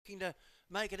looking to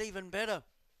make it even better.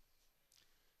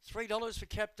 $3 for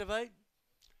Captivate.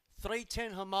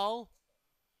 $3.10 Hamol.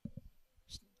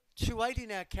 $2.80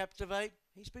 now Captivate.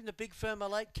 He's been the big firmer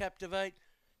late Captivate.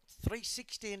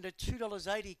 $3.60 into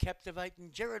 $2.80 Captivate.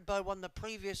 And Jared Bow won the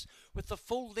previous with the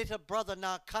full litter brother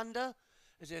Narkunda.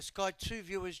 As our Sky 2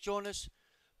 viewers join us.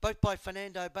 Both by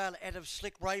Fernando Bale out of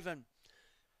Slick Raven.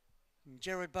 And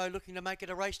Jared Bow looking to make it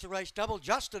a race-to-race double.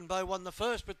 Justin Bow won the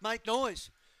first with Make Noise.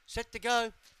 Set to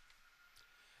go.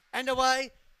 And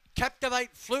away.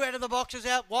 Captivate flew out of the boxes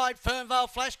out wide. Fernvale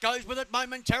Flash goes with it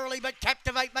momentarily, but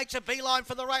Captivate makes a beeline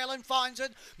for the rail and finds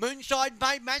it. Moonshine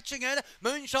Babe matching it.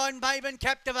 Moonshine Babe and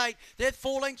Captivate. They're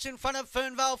 4 lengths in front of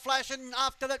Fernvale Flash, and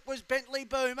after that was Bentley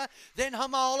Boom. Then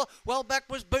Hamol. Well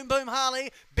back was Boom Boom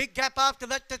Harley. Big gap after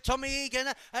that to Tommy Egan.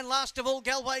 And last of all,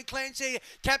 Galway Clancy.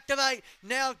 Captivate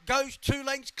now goes 2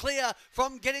 lengths clear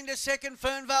from getting to second.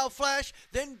 Fernvale Flash.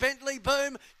 Then Bentley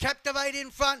Boom. Captivate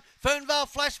in front. Fernvale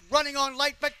Flash running on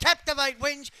late, but Captivate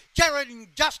wins. Jared and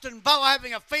Justin Bow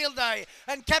having a field day.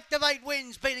 And Captivate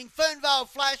wins, beating Fernvale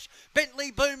Flash,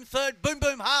 Bentley Boom third, Boom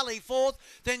Boom Harley fourth,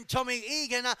 then Tommy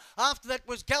Egan. After that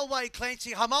was Galway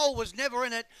Clancy. Hamol was never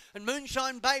in it. And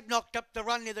Moonshine Babe knocked up the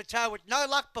run near the tail with no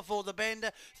luck before the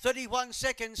bend. 31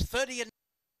 seconds, 30 and